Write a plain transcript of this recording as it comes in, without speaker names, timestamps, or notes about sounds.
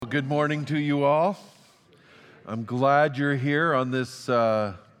Good morning to you all. I'm glad you're here on this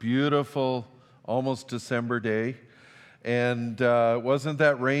beautiful, almost December day. And wasn't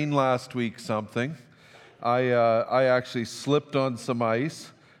that rain last week something? I actually slipped on some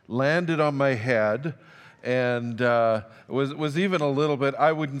ice, landed on my head, and was even a little bit,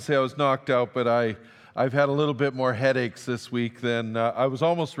 I wouldn't say I was knocked out, but I've had a little bit more headaches this week than, I was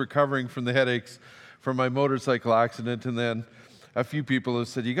almost recovering from the headaches from my motorcycle accident, and then a few people have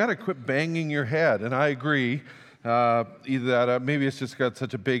said, you got to quit banging your head, and I agree. Either that, maybe it's just got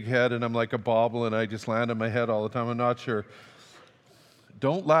such a big head and I'm like a bobble and I just land on my head all the time. I'm not sure.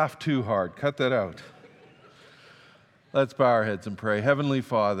 Don't laugh too hard. Cut that out. Let's bow our heads and pray. Heavenly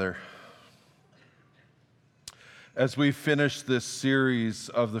Father, as we finish this series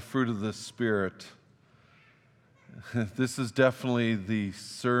of the fruit of the Spirit, this is definitely the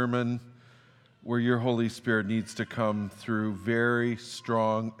sermon where your Holy Spirit needs to come through very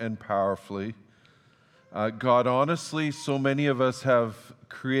strong and powerfully. God, honestly, so many of us have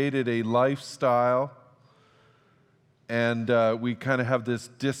created a lifestyle and we kind of have this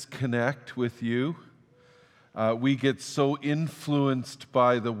disconnect with you. We get so influenced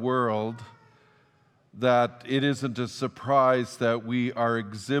by the world that it isn't a surprise that we are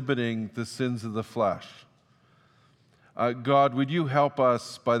exhibiting the sins of the flesh. God, would you help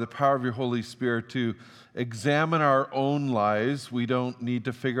us by the power of your Holy Spirit to examine our own lives? We don't need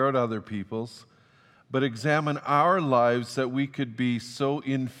to figure out other people's, but examine our lives that we could be so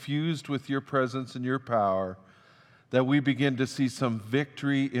infused with your presence and your power that we begin to see some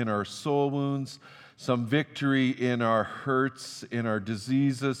victory in our soul wounds, some victory in our hurts, in our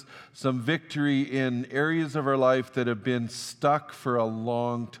diseases, some victory in areas of our life that have been stuck for a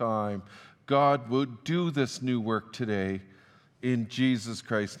long time. God, would do this new work today. In Jesus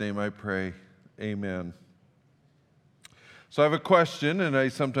Christ's name I pray. Amen. So I have a question, and I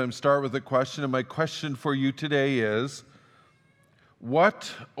sometimes start with a question, and my question for you today is, what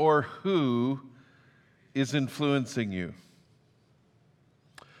or who is influencing you?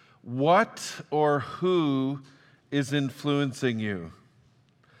 What or who is influencing you?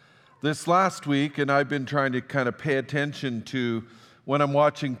 This last week, and I've been trying to kind of pay attention to when I'm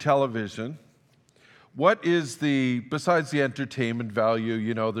watching television, what is besides the entertainment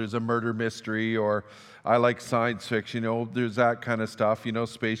value, there's a murder mystery, or I like science fiction, there's that kind of stuff,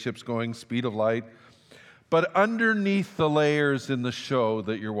 spaceships going, speed of light. But underneath the layers in the show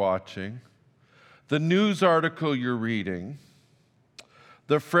that you're watching, the news article you're reading,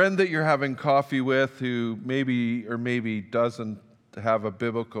 the friend that you're having coffee with who maybe or maybe doesn't have a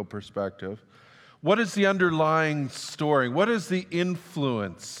biblical perspective, what is the underlying story? What is the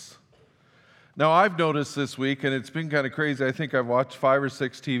influence? Now, I've noticed this week, and it's been kind of crazy. I think I've watched 5 or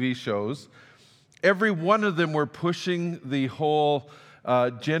 6 TV shows. Every one of them were pushing the whole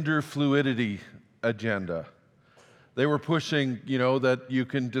gender fluidity agenda. They were pushing, that you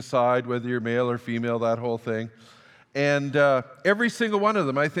can decide whether you're male or female, that whole thing. And every single one of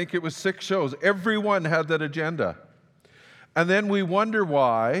them, I think it was 6 shows, every one had that agenda. And then we wonder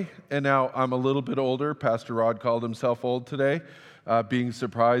why, and now I'm a little bit older. Pastor Rod called himself old today, being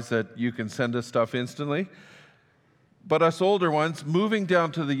surprised that you can send us stuff instantly. But us older ones, moving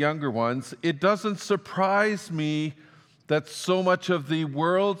down to the younger ones, it doesn't surprise me that so much of the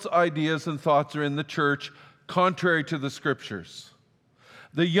world's ideas and thoughts are in the church, contrary to the Scriptures.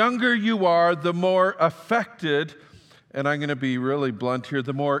 The younger you are, the more affected, and I'm going to be really blunt here,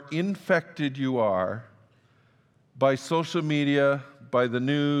 the more infected you are by social media, by the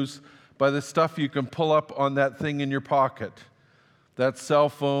news, by the stuff you can pull up on that thing in your pocket, that cell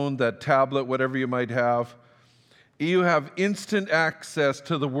phone, that tablet, whatever you might have. You have instant access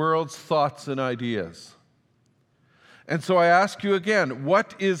to the world's thoughts and ideas. And so I ask you again,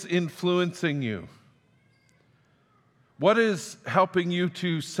 what is influencing you? What is helping you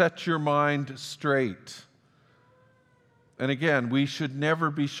to set your mind straight? And again, we should never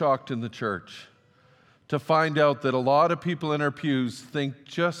be shocked in the church to find out that a lot of people in our pews think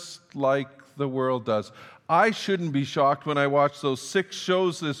just like the world does. I shouldn't be shocked when I watch those 6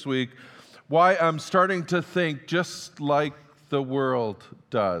 shows this week why I'm starting to think just like the world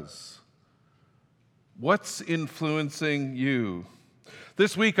does. What's influencing you?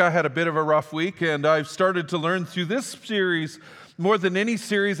 This week I had a bit of a rough week, and I've started to learn through this series, more than any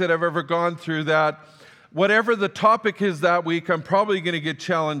series that I've ever gone through, that whatever the topic is that week, I'm probably going to get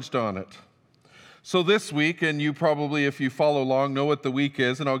challenged on it. So this week, and you probably, if you follow along, know what the week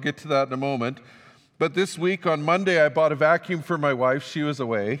is, and I'll get to that in a moment. But this week, on Monday, I bought a vacuum for my wife. She was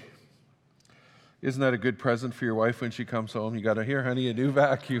away. Isn't that a good present for your wife when she comes home? You got to hear, honey, a new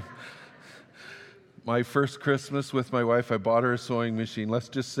vacuum. My first Christmas with my wife, I bought her a sewing machine. Let's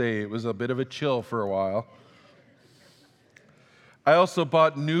just say it was a bit of a chill for a while. I also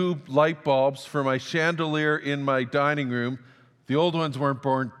bought new light bulbs for my chandelier in my dining room. The old ones weren't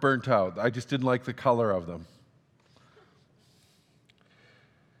burnt out. I just didn't like the color of them.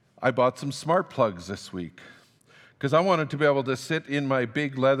 I bought some smart plugs this week because I wanted to be able to sit in my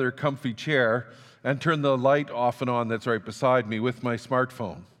big leather comfy chair and turn the light off and on that's right beside me with my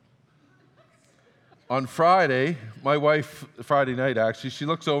smartphone. On Friday, my wife, Friday night actually, she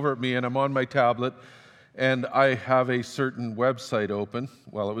looks over at me and I'm on my tablet and I have a certain website open.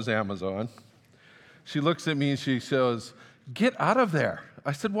 Well, it was Amazon. She looks at me and she says, "Get out of there."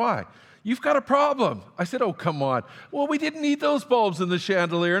 I said, "Why?" "You've got a problem." I said, "Oh, come on." "Well, we didn't need those bulbs in the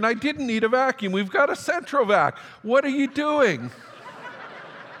chandelier and I didn't need a vacuum. We've got a Centrovac. What are you doing?"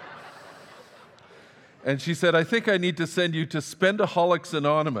 And she said, "I think I need to send you to Spendaholics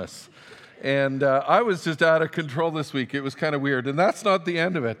Anonymous." And I was just out of control this week. It was kind of weird. And that's not the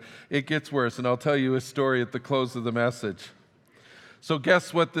end of it. It gets worse. And I'll tell you a story at the close of the message. So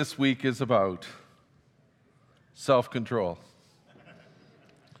guess what this week is about? Self-control.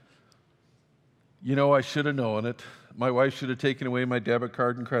 You know, I should have known it. My wife should have taken away my debit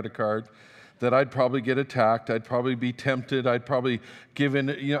card and credit card, that I'd probably get attacked. I'd probably be tempted. I'd probably give in.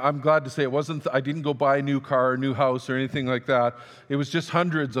 I'm glad to say I didn't go buy a new car, a new house, or anything like that. It was just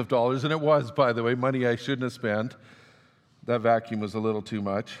hundreds of dollars, and it was, by the way, money I shouldn't have spent. That vacuum was a little too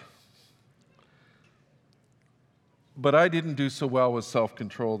much. But I didn't do so well with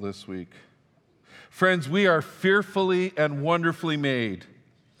self-control this week. Friends, we are fearfully and wonderfully made,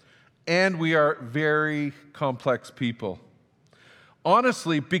 and we are very complex people.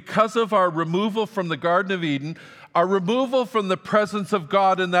 Honestly, because of our removal from the Garden of Eden, our removal from the presence of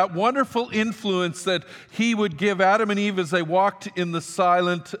God and that wonderful influence that He would give Adam and Eve as they walked in the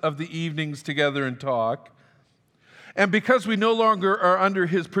silence of the evenings together and talk, and because we no longer are under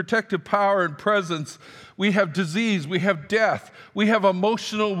His protective power and presence, we have disease, we have death, we have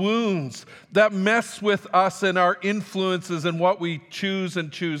emotional wounds that mess with us and our influences and what we choose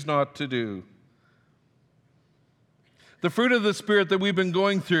and choose not to do. The fruit of the Spirit that we've been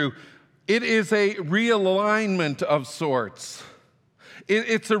going through, it is a realignment of sorts.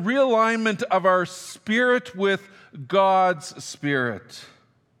 It's a realignment of our spirit with God's Spirit.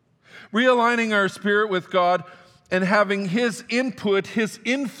 Realigning our spirit with God and having His input, His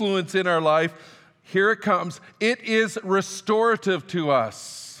influence in our life, here it comes. It is restorative to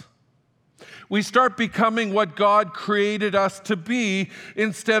us. We start becoming what God created us to be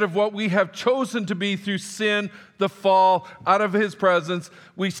instead of what we have chosen to be through sin, the fall, out of His presence.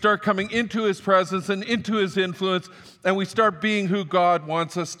 We start coming into His presence and into His influence, and we start being who God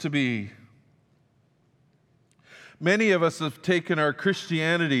wants us to be. Many of us have taken our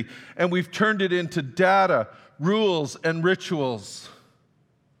Christianity and we've turned it into data, rules, and rituals.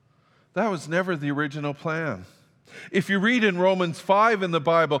 That was never the original plan. If you read in Romans 5 in the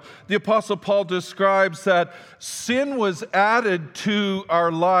Bible, the Apostle Paul describes that sin was added to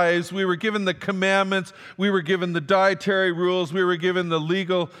our lives. We were given the commandments, we were given the dietary rules, we were given the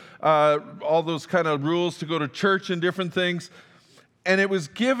legal, all those kind of rules to go to church and different things. And it was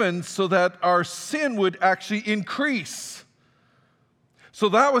given so that our sin would actually increase. So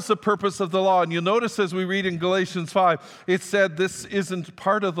that was the purpose of the law. And you'll notice as we read in Galatians 5, it said this isn't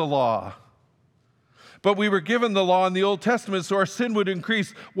part of the law. But we were given the law in the Old Testament so our sin would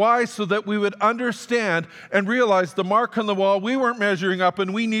increase. Why? So that we would understand and realize the mark on the wall, we weren't measuring up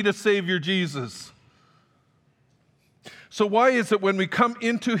and we need a Savior, Jesus. So why is it when we come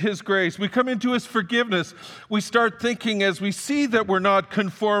into His grace, we come into His forgiveness, we start thinking as we see that we're not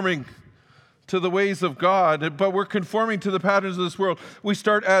conforming to the ways of God, but we're conforming to the patterns of this world, we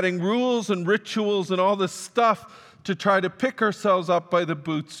start adding rules and rituals and all this stuff to try to pick ourselves up by the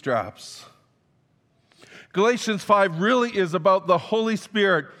bootstraps. Galatians 5 really is about the Holy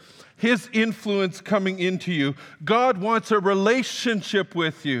Spirit, His influence coming into you. God wants a relationship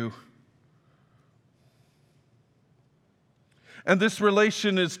with you. And this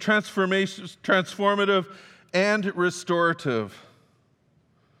relation is transformative and restorative.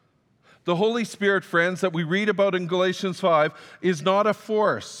 The Holy Spirit, friends, that we read about in Galatians 5 is not a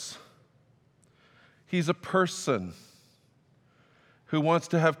force. He's a person who wants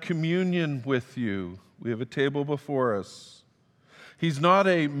to have communion with you. We have a table before us. He's not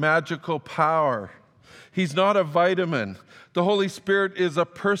a magical power. He's not a vitamin. The Holy Spirit is a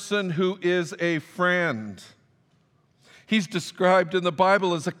person who is a friend. He's described in the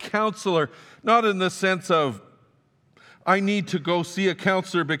Bible as a counselor, not in the sense of I need to go see a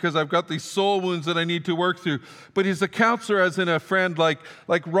counselor because I've got these soul wounds that I need to work through. But he's a counselor as in a friend, like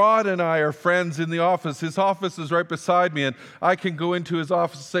Rod and I are friends in the office. His office is right beside me, and I can go into his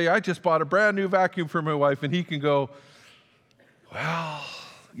office and say, I just bought a brand new vacuum for my wife. And he can go, well,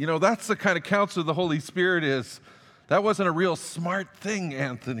 that's the kind of counselor the Holy Spirit is. That wasn't a real smart thing,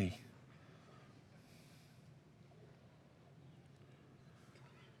 Anthony.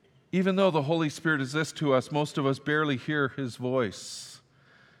 Even though the Holy Spirit exists to us, most of us barely hear his voice.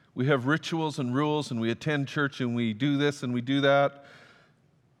 We have rituals and rules, and we attend church, and we do this and we do that.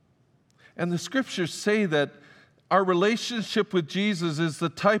 And the scriptures say that our relationship with Jesus is the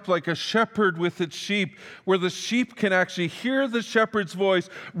type like a shepherd with its sheep, where the sheep can actually hear the shepherd's voice,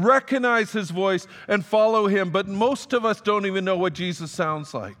 recognize his voice, and follow him. But most of us don't even know what Jesus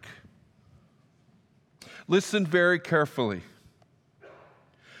sounds like. Listen very carefully.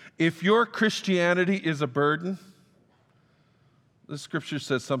 If your Christianity is a burden, the scripture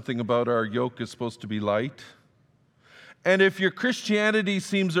says something about our yoke is supposed to be light. And if your Christianity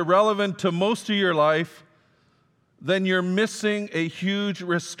seems irrelevant to most of your life, then you're missing a huge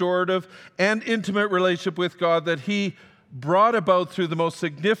restorative and intimate relationship with God that he brought about through the most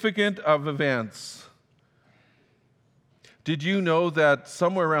significant of events. Did you know that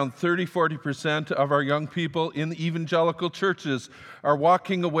somewhere around 30-40% of our young people in evangelical churches are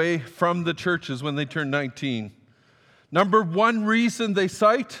walking away from the churches when they turn 19? Number one reason they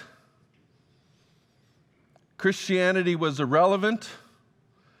cite, Christianity was irrelevant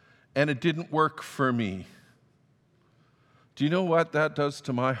and it didn't work for me. Do you know what that does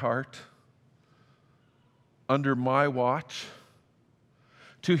to my heart? Under my watch,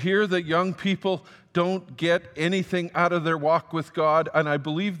 to hear that young people don't get anything out of their walk with God, and I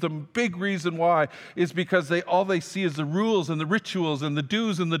believe the big reason why is because all they see is the rules and the rituals and the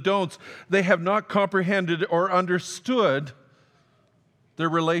do's and the don'ts. They have not comprehended or understood their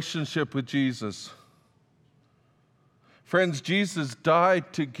relationship with Jesus. Friends, Jesus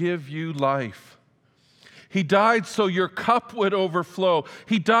died to give you life. He died so your cup would overflow.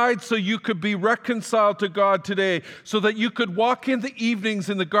 He died so you could be reconciled to God today, so that you could walk in the evenings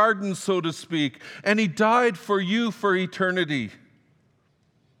in the garden, so to speak. And he died for you for eternity.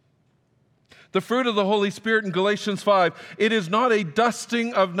 The fruit of the Holy Spirit in Galatians 5, it is not a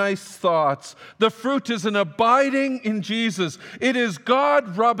dusting of nice thoughts. The fruit is an abiding in Jesus. It is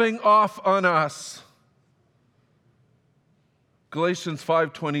God rubbing off on us. Galatians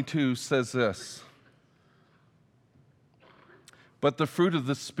 5:22 says this. But the fruit of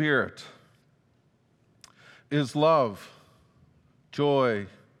the Spirit is love, joy,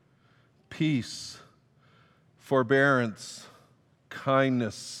 peace, forbearance,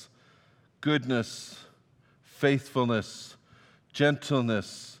 kindness, goodness, faithfulness,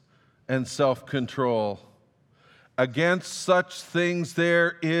 gentleness, and self-control. Against such things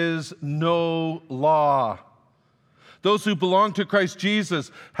there is no law. Those who belong to Christ Jesus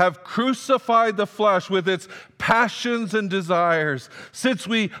have crucified the flesh with its passions and desires. Since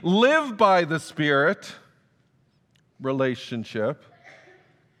we live by the Spirit, relationship,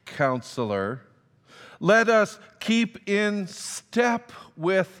 counselor, let us keep in step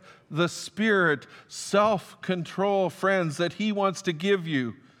with the Spirit, self-control, friends, that he wants to give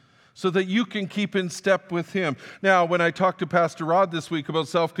you, so that you can keep in step with him. Now, when I talked to Pastor Rod this week about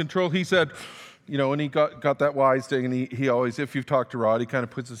self-control, he said, and he got that wise thing, and he always, if you've talked to Rod, he kind of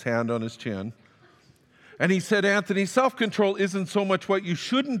puts his hand on his chin. And he said, Anthony, self-control isn't so much what you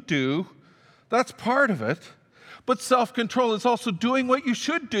shouldn't do. That's part of it. But self-control is also doing what you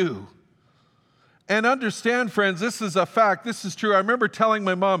should do. And understand, friends, this is a fact. This is true. I remember telling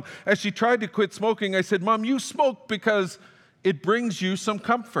my mom, as she tried to quit smoking, I said, Mom, you smoke because it brings you some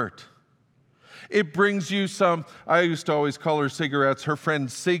comfort. It brings you some, I used to always call her cigarettes, her friend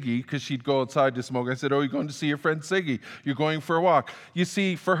Siggy, because she'd go outside to smoke. I said, oh, you're going to see your friend Siggy. You're going for a walk. You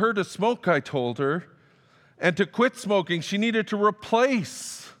see, for her to smoke, I told her, and to quit smoking, she needed to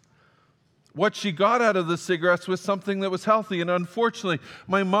replace what she got out of the cigarettes with something that was healthy. And unfortunately,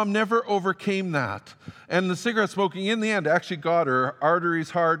 my mom never overcame that. And the cigarette smoking, in the end, actually got her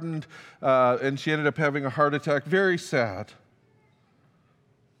arteries hardened, and she ended up having a heart attack. Very sad.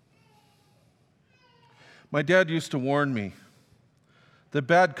 My dad used to warn me that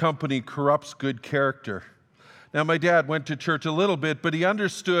bad company corrupts good character. Now, my dad went to church a little bit, but he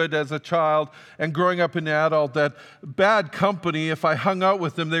understood as a child and growing up an adult that bad company, if I hung out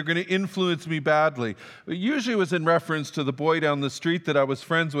with them, they're going to influence me badly. It usually was in reference to the boy down the street that I was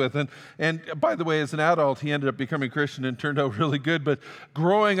friends with. And by the way, as an adult, he ended up becoming Christian and turned out really good. But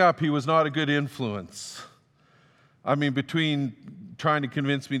growing up, he was not a good influence. I mean, between trying to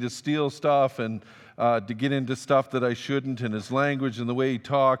convince me to steal stuff and to get into stuff that I shouldn't, and his language and the way he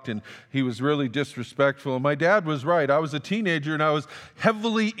talked, and he was really disrespectful. And my dad was right. I was a teenager, and I was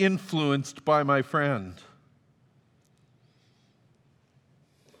heavily influenced by my friend.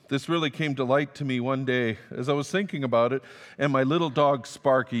 This really came to light to me one day as I was thinking about it, and my little dog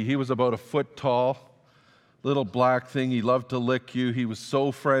Sparky, he was about a foot tall, little black thing. He loved to lick you. He was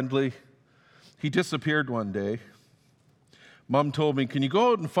so friendly. He disappeared one day. Mom told me, "Can you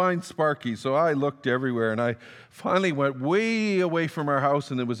go out and find Sparky?" So I looked everywhere, and I finally went way away from our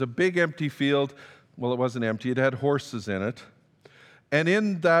house, and there was a big empty field. Well, it wasn't empty. It had horses in it. And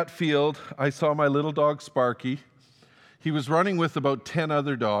in that field, I saw my little dog Sparky. He was running with about 10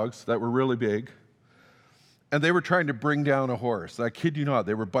 other dogs that were really big, and they were trying to bring down a horse. I kid you not.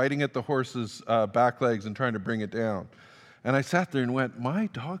 They were biting at the horse's back legs and trying to bring it down. And I sat there and went, "My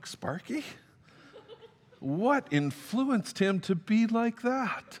dog Sparky? What influenced him to be like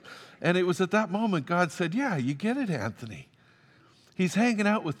that?" And it was at that moment God said, "Yeah, you get it, Anthony. He's hanging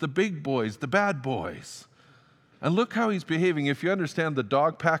out with the big boys, the bad boys. And look how he's behaving." If you understand the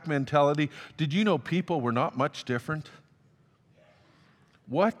dog pack mentality, did you know people were not much different?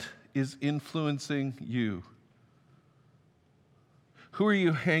 What is influencing you? Who are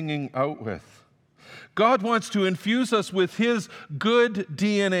you hanging out with? God wants to infuse us with His good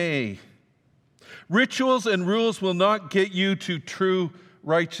DNA. Rituals and rules will not get you to true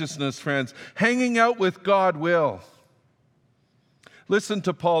righteousness, friends. Hanging out with God will. Listen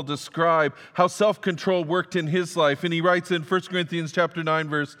to Paul describe how self-control worked in his life. And he writes in 1 Corinthians chapter 9,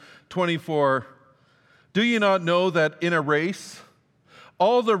 verse 24, "Do you not know that in a race,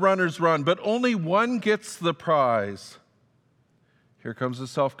 all the runners run, but only one gets the prize?" Here comes the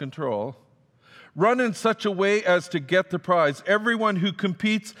self-control. "Run in such a way as to get the prize. Everyone who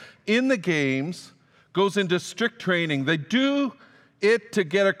competes in the games goes into strict training. They do it to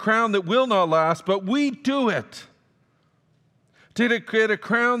get a crown that will not last, but we do it to get a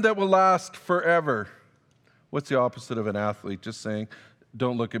crown that will last forever." What's the opposite of an athlete? Just saying,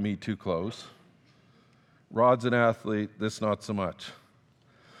 don't look at me too close. Rod's an athlete, this not so much.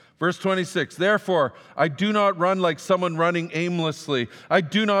 Verse 26, "Therefore, I do not run like someone running aimlessly. I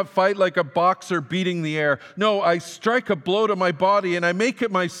do not fight like a boxer beating the air. No, I strike a blow to my body and I make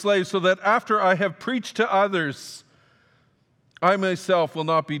it my slave so that after I have preached to others, I myself will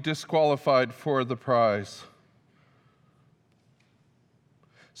not be disqualified for the prize."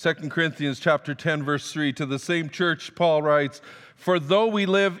 2 Corinthians chapter 10, verse 3, to the same church, Paul writes, "For though we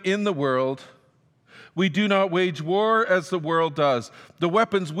live in the world, we do not wage war as the world does. The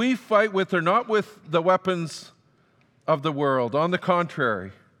weapons we fight with are not with the weapons of the world. On the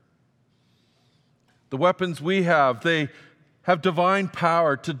contrary, the weapons we have, they have divine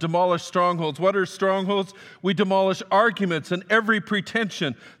power to demolish strongholds." What are strongholds? We demolish arguments and every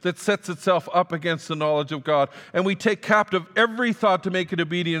pretension that sets itself up against the knowledge of God. And we take captive every thought to make it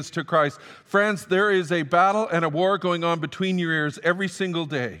obedience to Christ. Friends, there is a battle and a war going on between your ears every single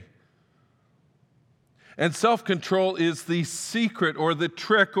day. And self-control is the secret or the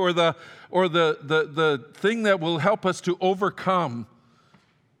trick or the thing that will help us to overcome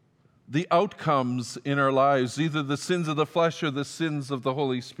the outcomes in our lives, either the sins of the flesh or the sins of the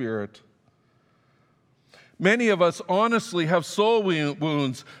Holy Spirit. Many of us honestly have soul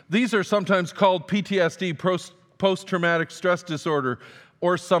wounds. These are sometimes called PTSD, post-traumatic stress disorder,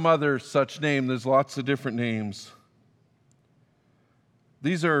 or some other such name. There's lots of different names.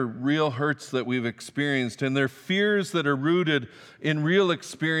 These are real hurts that we've experienced, and they're fears that are rooted in real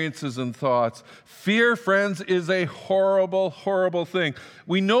experiences and thoughts. Fear, friends, is a horrible, horrible thing.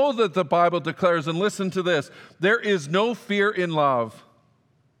 We know that the Bible declares, and listen to this, there is no fear in love,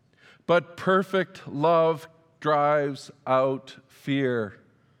 but perfect love drives out fear.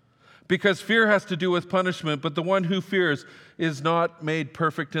 Because fear has to do with punishment, but the one who fears is not made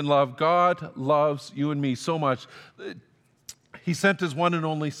perfect in love. God loves you and me so much. He sent His one and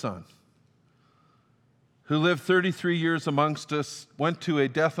only Son, who lived 33 years amongst us, went to a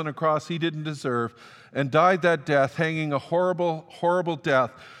death on a cross He didn't deserve, and died that death, hanging a horrible, horrible death,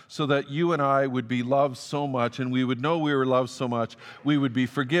 so that you and I would be loved so much, and we would know we were loved so much, we would be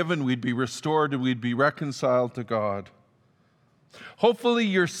forgiven, we'd be restored, and we'd be reconciled to God. Hopefully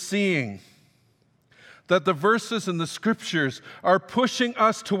you're seeing that the verses in the Scriptures are pushing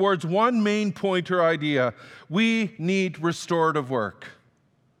us towards one main point or idea. We need restorative work.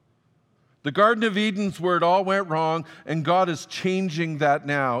 The Garden of Eden's where it all went wrong, and God is changing that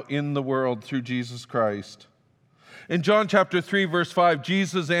now in the world through Jesus Christ. In John chapter 3, verse 5,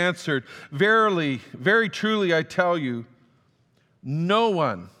 Jesus answered, "Verily, very truly I tell you, no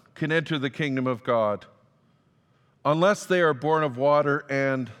one can enter the kingdom of God unless they are born of water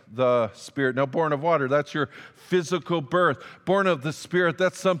and the Spirit. Now, born of water, that's your physical birth. Born of the Spirit,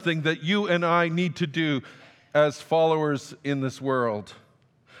 that's something that you and I need to do as followers in this world.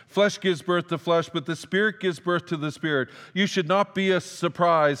 Flesh gives birth to flesh, but the Spirit gives birth to the Spirit. You should not be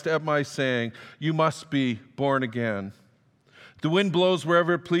surprised at my saying, you must be born again. The wind blows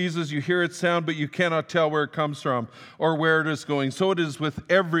wherever it pleases. You hear its sound, but you cannot tell where it comes from or where it is going. So it is with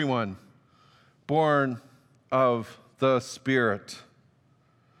everyone born of the Spirit.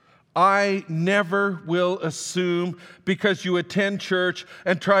 I never will assume because you attend church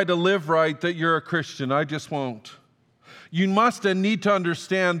and try to live right that you're a Christian. I just won't. You must and need to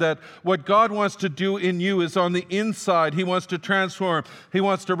understand that what God wants to do in you is on the inside. He wants to transform. He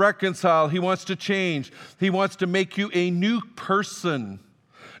wants to reconcile. He wants to change. He wants to make you a new person.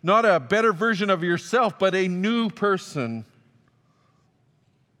 Not a better version of yourself, but a new person.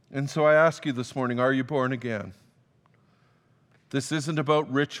 And so I ask you this morning, are you born again? This isn't about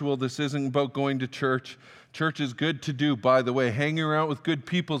ritual. This isn't about going to church. Church is good to do, by the way. Hanging around with good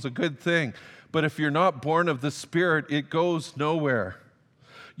people is a good thing. But if you're not born of the Spirit, it goes nowhere.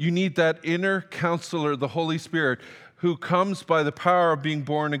 You need that inner counselor, the Holy Spirit, who comes by the power of being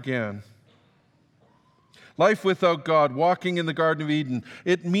born again. Life without God, walking in the Garden of Eden,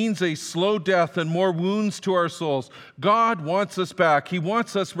 it means a slow death and more wounds to our souls. God wants us back. He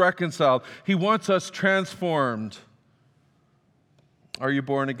wants us reconciled. He wants us transformed. Are you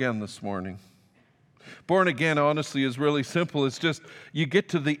born again this morning? Born again, honestly, is really simple. It's just you get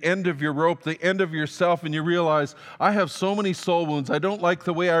to the end of your rope, the end of yourself, and you realize, I have so many soul wounds. I don't like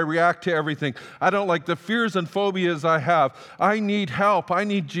the way I react to everything. I don't like the fears and phobias I have. I need help. I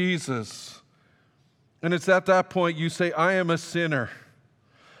need Jesus. And it's at that point you say, I am a sinner.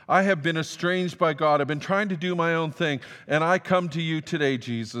 I have been estranged by God. I've been trying to do my own thing. And I come to you today,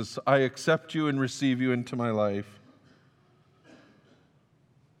 Jesus. I accept you and receive you into my life.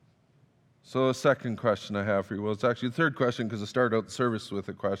 So the second question I have for you, well, it's actually the third question because I started out the service with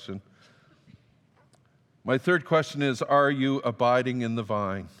a question. My third question is, are you abiding in the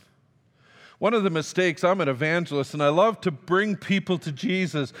vine? One of the mistakes, I'm an evangelist and I love to bring people to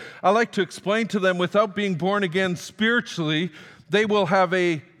Jesus. I like to explain to them without being born again spiritually, they will have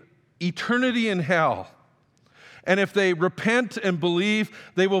an eternity in hell. And if they repent and believe,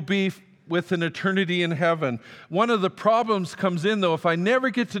 they will be with an eternity in heaven. One of the problems comes in, though, if I never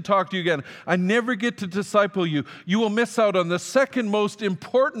get to talk to you again, I never get to disciple you, you will miss out on the second most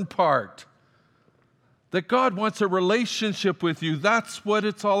important part. That God wants a relationship with you. That's what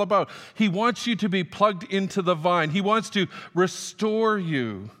it's all about. He wants you to be plugged into the vine. He wants to restore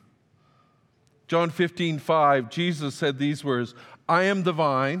you. John 15:5, Jesus said these words, I am the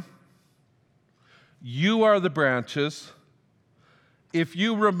vine, you are the branches. If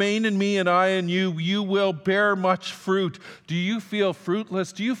you remain in me and I in you, you will bear much fruit. Do you feel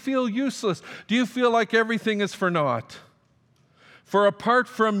fruitless? Do you feel useless? Do you feel like everything is for naught? For apart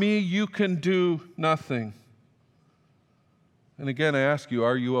from me, you can do nothing. And again, I ask you,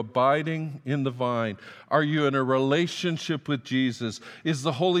 are you abiding in the vine? Are you in a relationship with Jesus? Is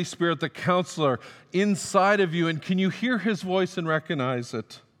the Holy Spirit the counselor inside of you? And can you hear his voice and recognize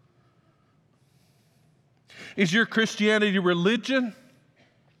it? Is your Christianity religion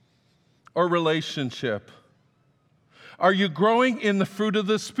or relationship? Are you growing in the fruit of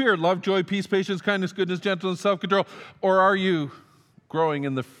the Spirit? Love, joy, peace, patience, kindness, goodness, gentleness, self-control. Or are you growing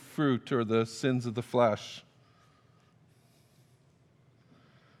in the fruit or the sins of the flesh?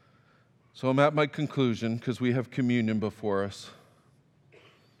 So I'm at my conclusion because we have communion before us.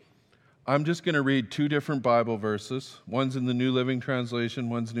 I'm just going to read two different Bible verses. One's in the New Living Translation,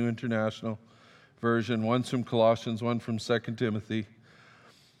 one's New International Version, one's from Colossians, one from 2 Timothy.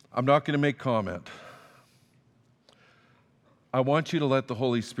 I'm not going to make comment. I want you to let the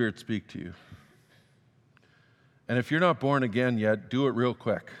Holy Spirit speak to you. And if you're not born again yet, do it real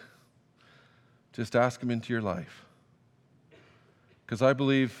quick. Just ask him into your life. Because I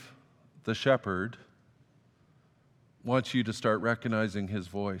believe the shepherd wants you to start recognizing his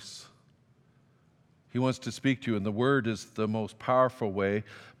voice. He wants to speak to you, and the Word is the most powerful way.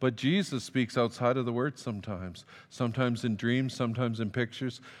 But Jesus speaks outside of the Word sometimes in dreams, sometimes in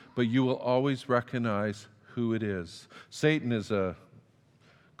pictures, but you will always recognize who it is. Satan is a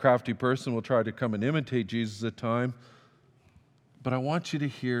crafty person, will try to come and imitate Jesus at time. But I want you to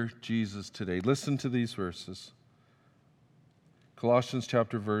hear Jesus today. Listen to these verses. Colossians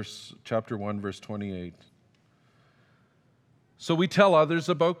chapter 1, verse 28. So we tell others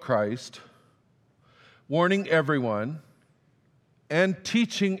about Christ, warning everyone and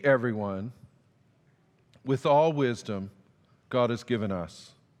teaching everyone with all wisdom God has given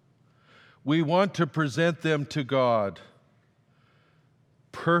us. We want to present them to God,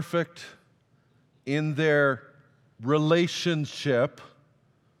 perfect in their relationship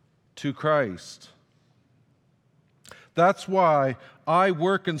to Christ. That's why I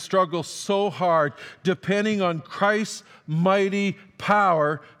work and struggle so hard, depending on Christ's mighty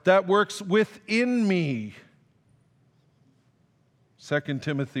power that works within me. 2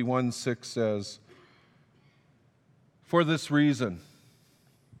 Timothy 1:6 says, "For this reason,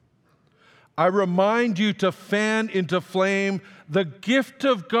 I remind you to fan into flame the gift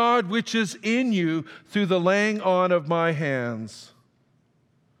of God which is in you through the laying on of my hands.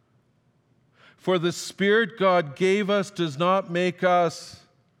 For the Spirit God gave us does not make us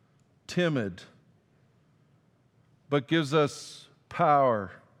timid, but gives us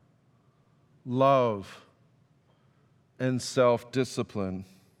power, love, and self-discipline."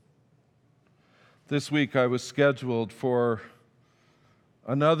 This week I was scheduled for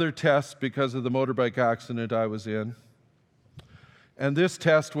another test because of the motorbike accident I was in. And this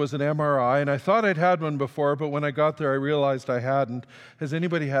test was an MRI, and I thought I'd had one before, but when I got there I realized I hadn't. Has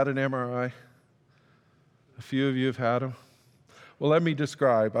anybody had an MRI? A few of you have had them. Well, let me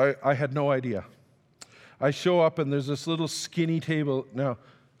describe. I had no idea. I show up and there's this little skinny table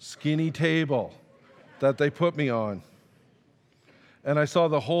that they put me on. And I saw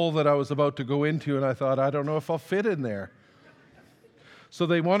the hole that I was about to go into, and I thought, I don't know if I'll fit in there. So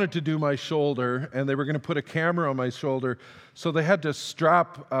they wanted to do my shoulder, and they were going to put a camera on my shoulder. So they had to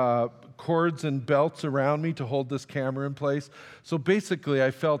strap cords and belts around me to hold this camera in place. So basically,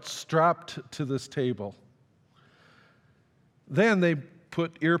 I felt strapped to this table. Then they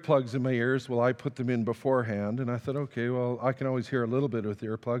put earplugs in my ears. Well, I put them in beforehand, and I thought, okay, well, I can always hear a little bit with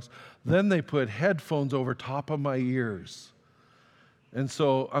earplugs. Then they put headphones over top of my ears. And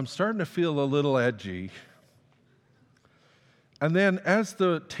so I'm starting to feel a little edgy. And then as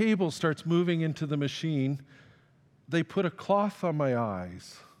the table starts moving into the machine, they put a cloth on my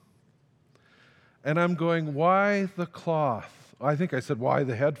eyes. And I'm going, why the cloth? I think I said, why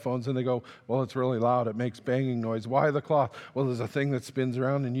the headphones? And they go, well, it's really loud. It makes banging noise. Why the cloth? Well, there's a thing that spins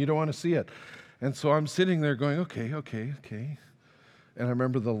around and you don't want to see it. And so I'm sitting there going, okay. And I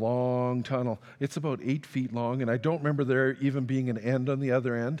remember the long tunnel. It's about 8 feet long, and I don't remember there even being an end on the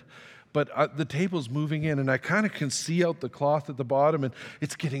other end. But the table's moving in, and I kind of can see out the cloth at the bottom, and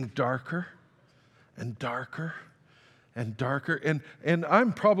it's getting darker and darker and darker. And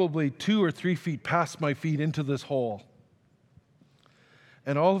I'm probably 2 or 3 feet past my feet into this hole.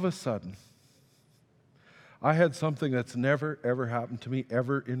 And all of a sudden, I had something that's never, ever happened to me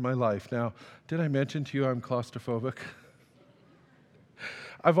ever in my life. Now, did I mention to you I'm claustrophobic?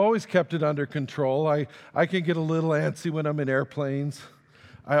 I've always kept it under control. I can get a little antsy when I'm in airplanes.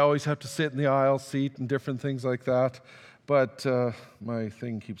 I always have to sit in the aisle seat and different things like that. But my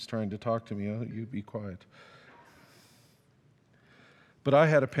thing keeps trying to talk to me. Oh, you be quiet. But I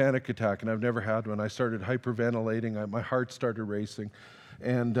had a panic attack, and I've never had one. I started hyperventilating. My heart started racing.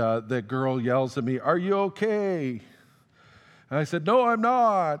 And the girl yells at me, "Are you okay?" And I said, "No, I'm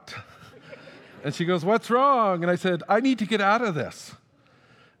not." And she goes, "What's wrong?" And I said, "I need to get out of this."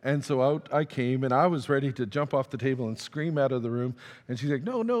 And so out I came, and I was ready to jump off the table and scream out of the room. And she's like,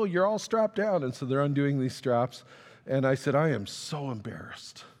 no, you're all strapped down. And so they're undoing these straps. And I said, I am so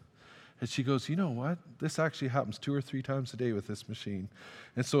embarrassed. And she goes, you know what? This actually happens 2 or 3 times a day with this machine.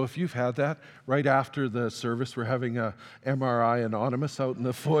 And so if you've had that, right after the service, we're having a MRI Anonymous out in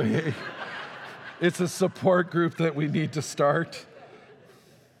the foyer. It's a support group that we need to start.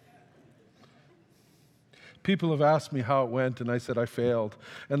 People have asked me how it went, and I said I failed.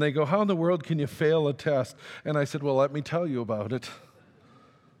 And they go, how in the world can you fail a test? And I said, well, let me tell you about it.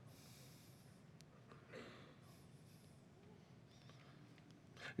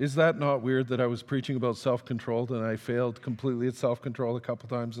 Is that not weird that I was preaching about self-control and I failed completely at self-control a couple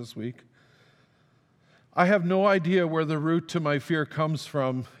times this week? I have no idea where the root to my fear comes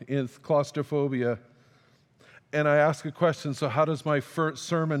from in claustrophobia. And I ask a question, so how does my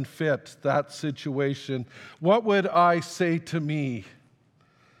sermon fit that situation? What would I say to me,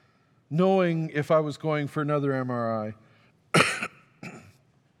 knowing if I was going for another MRI?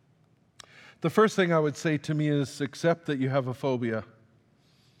 The first thing I would say to me is accept that you have a phobia.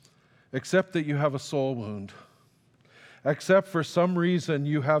 Accept that you have a soul wound. Accept for some reason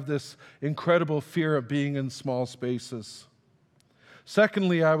you have this incredible fear of being in small spaces.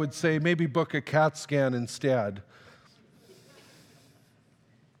 Secondly, I would say maybe book a CAT scan instead.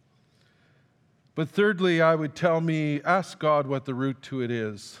 But thirdly, I would ask God what the root to it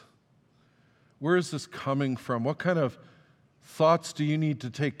is. Where is this coming from? What kind of thoughts do you need to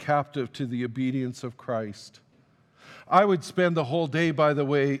take captive to the obedience of Christ? I would spend the whole day, by the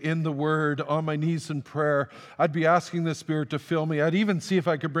way, in the Word, on my knees in prayer. I'd be asking the Spirit to fill me. I'd even see if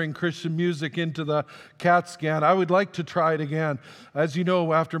I could bring Christian music into the CAT scan. I would like to try it again. As you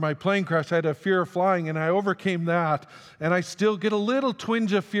know, after my plane crash, I had a fear of flying, and I overcame that. And I still get a little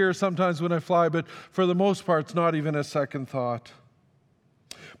twinge of fear sometimes when I fly, but for the most part, it's not even a second thought.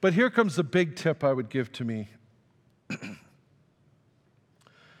 But here comes the big tip I would give to me.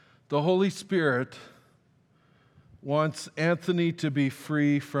 The Holy Spirit wants Anthony to be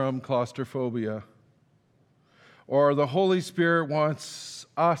free from claustrophobia. Or the Holy Spirit wants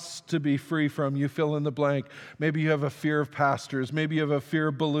us to be free from, you fill in the blank. Maybe you have a fear of pastors. Maybe you have a fear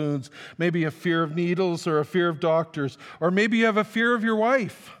of balloons. Maybe a fear of needles or a fear of doctors. Or maybe you have a fear of your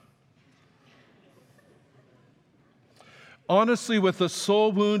wife. Honestly, with a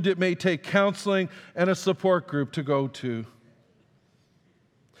soul wound, it may take counseling and a support group to go to.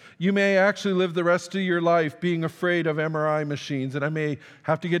 You may actually live the rest of your life being afraid of MRI machines, and I may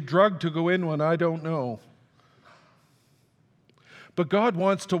have to get drugged to go in one, I don't know. But God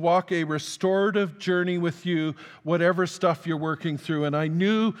wants to walk a restorative journey with you, whatever stuff you're working through. And I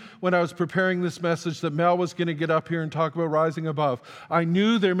knew when I was preparing this message that Mel was going to get up here and talk about rising above. I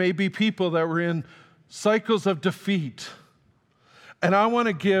knew there may be people that were in cycles of defeat. And I want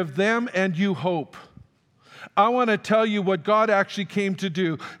to give them and you hope. I want to tell you what God actually came to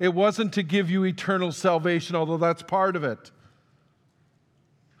do. It wasn't to give you eternal salvation, although that's part of it.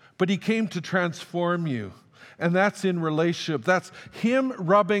 But He came to transform you. And that's in relationship. That's Him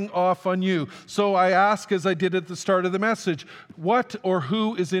rubbing off on you. So I ask, as I did at the start of the message, what or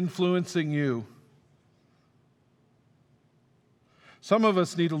who is influencing you? Some of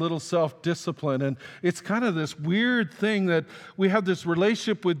us need a little self-discipline, and it's kind of this weird thing that we have this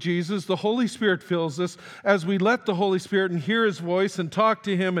relationship with Jesus. The Holy Spirit fills us as we let the Holy Spirit and hear His voice and talk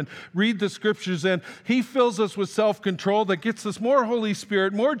to Him and read the Scriptures, and He fills us with self-control that gets us more Holy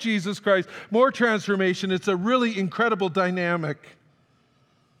Spirit, more Jesus Christ, more transformation. It's a really incredible dynamic.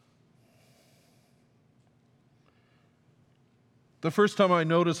 The first time I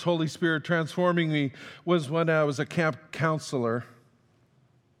noticed Holy Spirit transforming me was when I was a camp counselor.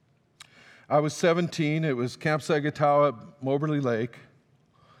 I was 17. It was Camp Sagatawa at Moberly Lake.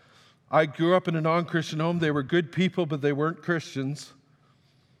 I grew up in a non-Christian home. They were good people, but they weren't Christians.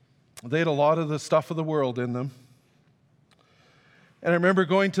 They had a lot of the stuff of the world in them. And I remember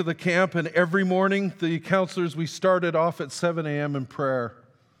going to the camp, and every morning, the counselors, we started off at 7 a.m. in prayer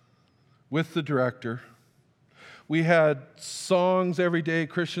with the director. We had songs every day,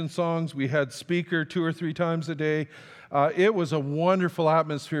 Christian songs. We had speaker 2 or 3 times a day. It was a wonderful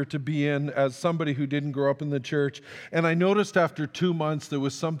atmosphere to be in as somebody who didn't grow up in the church. And I noticed after 2 months there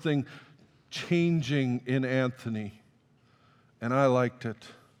was something changing in Anthony. And I liked it.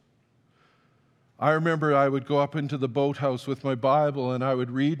 I remember I would go up into the boathouse with my Bible and I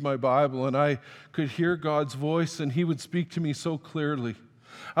would read my Bible and I could hear God's voice and He would speak to me so clearly.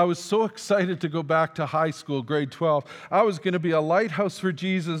 I was so excited to go back to high school, grade 12. I was going to be a lighthouse for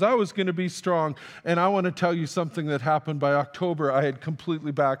Jesus. I was going to be strong. And I want to tell you something that happened by October. I had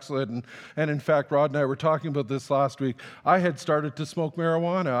completely backslidden. And in fact, Rod and I were talking about this last week. I had started to smoke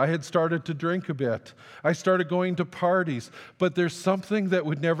marijuana. I had started to drink a bit. I started going to parties. But there's something that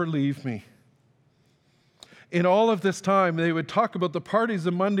would never leave me. In all of this time, they would talk about the parties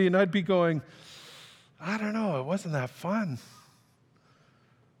on Monday, and I'd be going, I don't know, it wasn't that fun.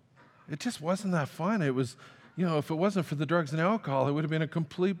 It just wasn't that fun. It was, if it wasn't for the drugs and alcohol, it would have been a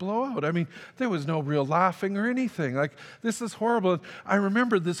complete blowout. I mean, there was no real laughing or anything. Like, this is horrible. I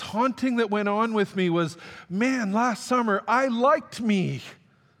remember this haunting that went on with me was, man, last summer, I liked me.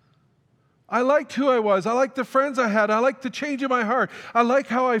 I liked who I was. I liked the friends I had. I liked the change in my heart. I liked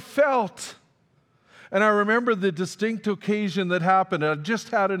how I felt. And I remember the distinct occasion that happened. I just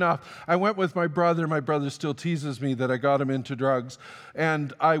had enough. I went with my brother. My brother still teases me that I got him into drugs.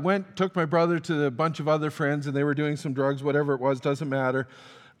 And I took my brother to a bunch of other friends, and they were doing some drugs, whatever it was, doesn't matter.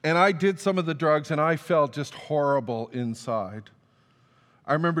 And I did some of the drugs, and I felt just horrible inside.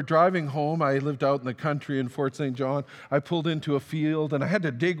 I remember driving home. I lived out in the country in Fort St. John. I pulled into a field, and I had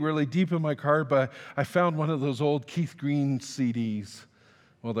to dig really deep in my car, but I found one of those old Keith Green CDs.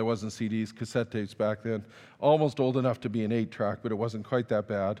 Well, there wasn't CDs, cassette tapes back then. Almost old enough to be an 8-track, but it wasn't quite that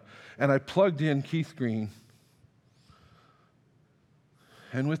bad. And I plugged in Keith Green.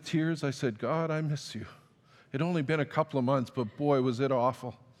 And with tears, I said, God, I miss you. It'd only been a couple of months, but boy, was it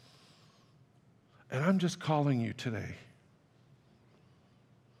awful. And I'm just calling you today.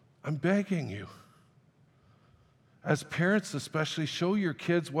 I'm begging you. As parents especially, show your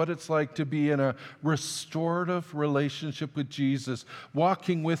kids what it's like to be in a restorative relationship with Jesus,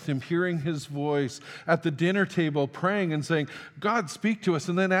 walking with him, hearing his voice, at the dinner table, praying and saying, God, speak to us,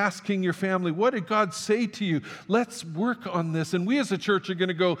 and then asking your family, what did God say to you? Let's work on this. And we as a church are going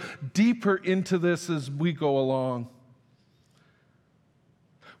to go deeper into this as we go along.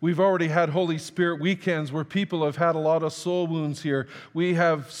 We've already had Holy Spirit weekends where people have had a lot of soul wounds here. We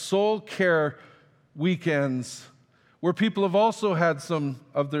have soul care weekends where people have also had some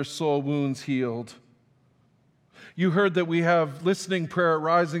of their soul wounds healed. You heard that we have listening prayer at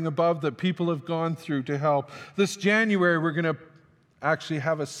Rising Above that people have gone through to help. This January, we're going to actually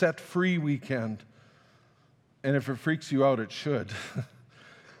have a set free weekend. And if it freaks you out, it should.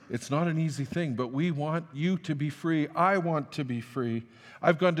 It's not an easy thing, but we want you to be free. I want to be free.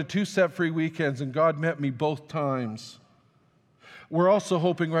 I've gone to 2 set free weekends, and God met me both times. We're also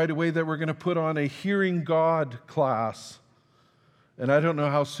hoping right away that we're going to put on a Hearing God class. And I don't know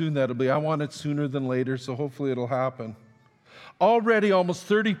how soon that'll be. I want it sooner than later, so hopefully it'll happen. Already almost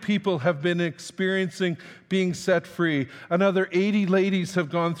 30 people have been experiencing being set free. Another 80 ladies have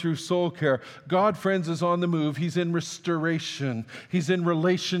gone through soul care. God, friends, is on the move. He's in restoration. He's in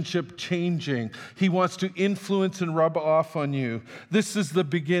relationship changing. He wants to influence and rub off on you. This is the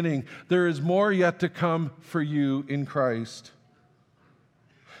beginning. There is more yet to come for you in Christ.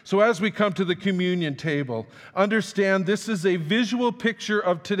 So as we come to the communion table, understand this is a visual picture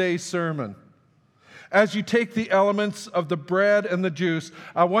of today's sermon. As you take the elements of the bread and the juice,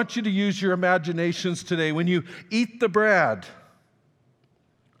 I want you to use your imaginations today. When you eat the bread,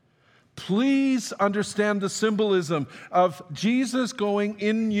 please understand the symbolism of Jesus going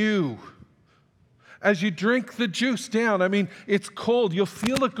in you. As you drink the juice down, I mean, it's cold. You'll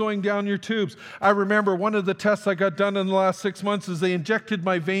feel it going down your tubes. I remember one of the tests I got done in the last 6 months is they injected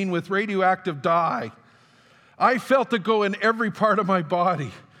my vein with radioactive dye. I felt it go in every part of my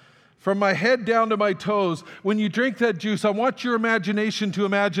body, from my head down to my toes. When you drink that juice, I want your imagination to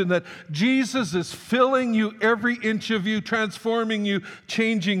imagine that Jesus is filling you, every inch of you, transforming you,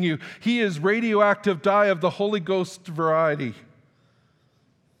 changing you. He is radioactive dye of the Holy Ghost variety.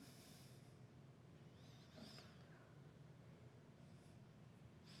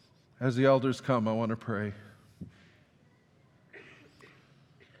 As the elders come, I want to pray.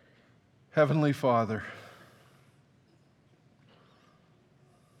 Heavenly Father,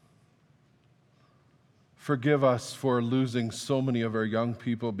 forgive us for losing so many of our young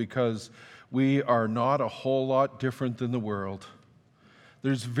people because we are not a whole lot different than the world.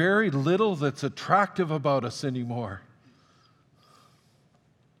 There's very little that's attractive about us anymore.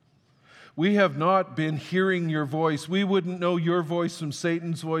 We have not been hearing your voice. We wouldn't know your voice from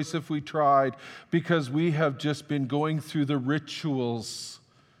Satan's voice if we tried, because we have just been going through the rituals.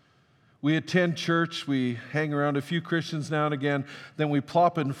 We attend church, we hang around a few Christians now and again, then we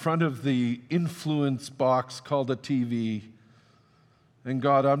plop in front of the influence box called a TV. And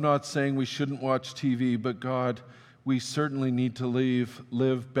God, I'm not saying we shouldn't watch TV, but God, we certainly need to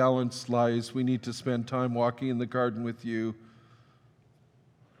live balanced lives. We need to spend time walking in the garden with you.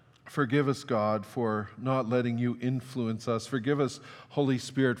 Forgive us, God, for not letting you influence us. Forgive us, Holy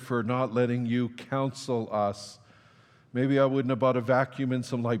Spirit, for not letting you counsel us. Maybe I wouldn't have bought a vacuum and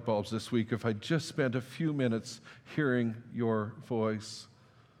some light bulbs this week if I just spent a few minutes hearing your voice.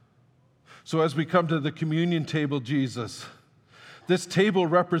 So as we come to the communion table, Jesus, this table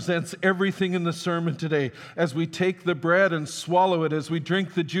represents everything in the sermon today. As we take the bread and swallow it, as we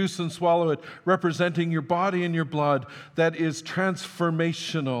drink the juice and swallow it, representing your body and your blood that is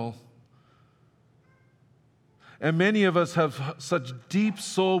transformational. And many of us have such deep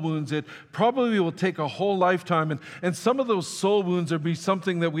soul wounds, it probably will take a whole lifetime. And some of those soul wounds will be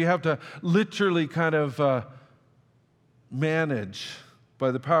something that we have to literally kind of manage by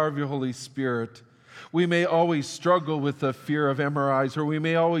the power of your Holy Spirit. We may always struggle with the fear of MRIs, or we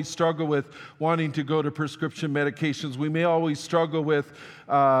may always struggle with wanting to go to prescription medications. We may always struggle with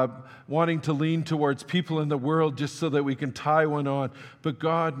wanting to lean towards people in the world just so that we can tie one on. But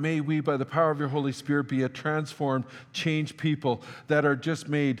God, may we, by the power of your Holy Spirit, be a transformed, changed people that are just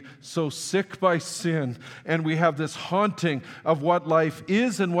made so sick by sin. And we have this haunting of what life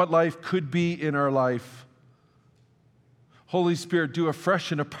is and what life could be in our life. Holy Spirit, do a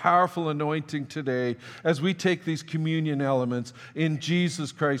fresh and a powerful anointing today as we take these communion elements. In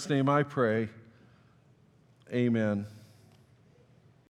Jesus Christ's name I pray. Amen.